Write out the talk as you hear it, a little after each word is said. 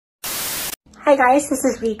Hi guys, this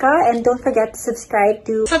is Rika, and don't forget to subscribe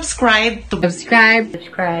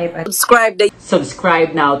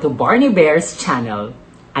Subscribe now to Barney Bear's channel.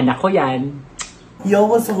 Anak ko yan. Yo,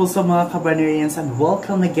 what's up mga Kabarnerians, and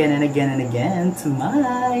welcome again and again and again to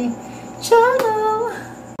my channel.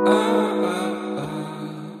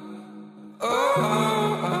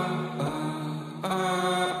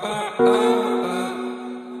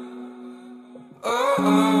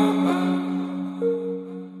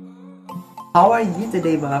 How are you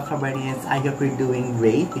today mga Kabarnerians? I hope you're doing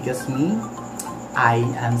great because I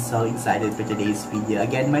am so excited for today's video.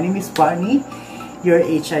 Again, my name is Barney, your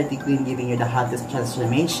HRT queen, giving you the hottest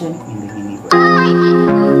transformation in the universe.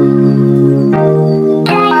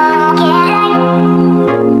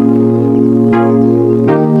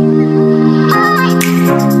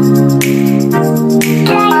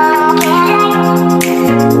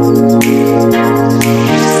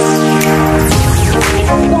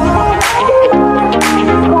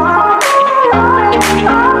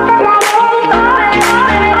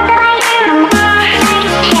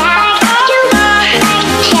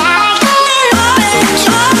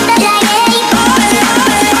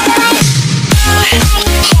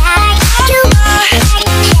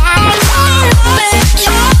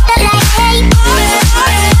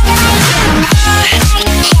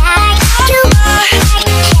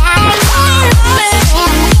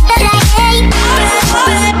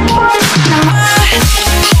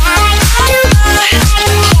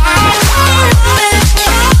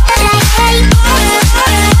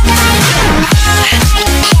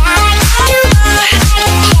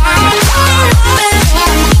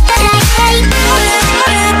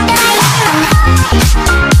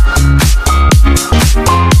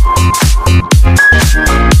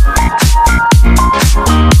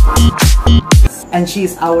 And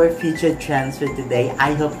she's our featured transfer today.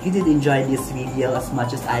 I hope you did enjoy this video as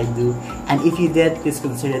much as I do. And if you did, please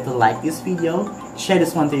consider to like this video, share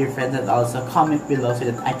this one to your friends, and also comment below so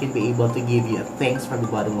that I can be able to give you a thanks from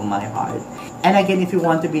the bottom of my heart. And again, if you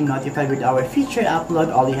want to be notified with our future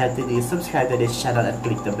upload, all you have to do is subscribe to this channel and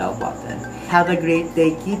click the bell button. Have a great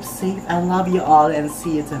day, keep safe, I love you all, and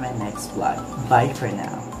see you to my next vlog. Bye for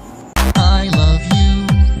now. I love you.